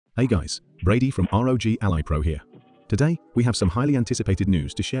Hey guys, Brady from ROG Ally Pro here. Today, we have some highly anticipated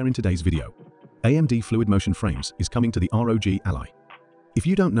news to share in today's video. AMD Fluid Motion Frames is coming to the ROG Ally. If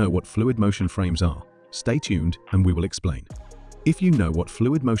you don't know what Fluid Motion Frames are, stay tuned and we will explain. If you know what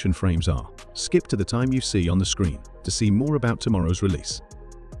Fluid Motion Frames are, skip to the time you see on the screen to see more about tomorrow's release.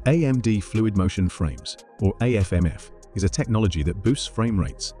 AMD Fluid Motion Frames, or AFMF, is a technology that boosts frame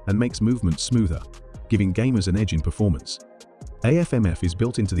rates and makes movement smoother, giving gamers an edge in performance. AFMF is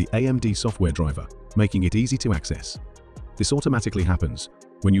built into the AMD software driver, making it easy to access. This automatically happens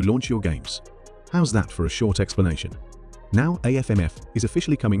when you launch your games. How's that for a short explanation? Now AFMF is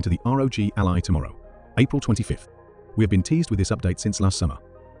officially coming to the ROG Ally tomorrow, April 25th. We have been teased with this update since last summer,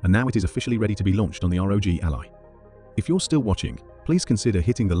 and now it is officially ready to be launched on the ROG Ally. If you're still watching, please consider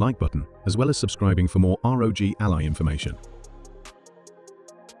hitting the like button as well as subscribing for more ROG Ally information.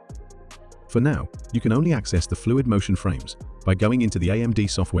 For now, you can only access the Fluid Motion Frames by going into the AMD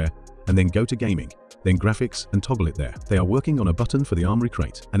software and then go to Gaming, then Graphics and toggle it there. They are working on a button for the Armory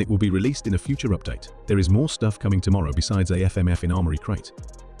Crate and it will be released in a future update. There is more stuff coming tomorrow besides AFMF in Armory Crate.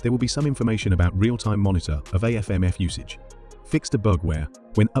 There will be some information about real-time monitor of AFMF usage. Fixed a bug where,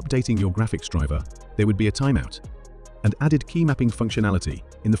 when updating your graphics driver, there would be a timeout. And added key mapping functionality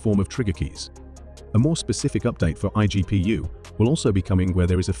in the form of trigger keys. A more specific update for iGPU will also be coming where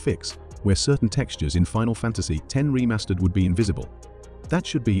there is a fix where certain textures in Final Fantasy X Remastered would be invisible. That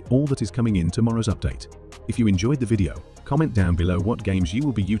should be all that is coming in tomorrow's update. If you enjoyed the video, comment down below what games you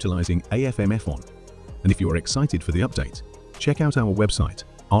will be utilizing AFMF on. And if you are excited for the update, check out our website,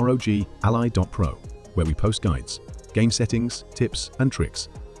 rogally.pro, where we post guides, game settings, tips and tricks,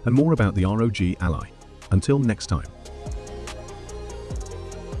 and more about the ROG Ally. Until next time.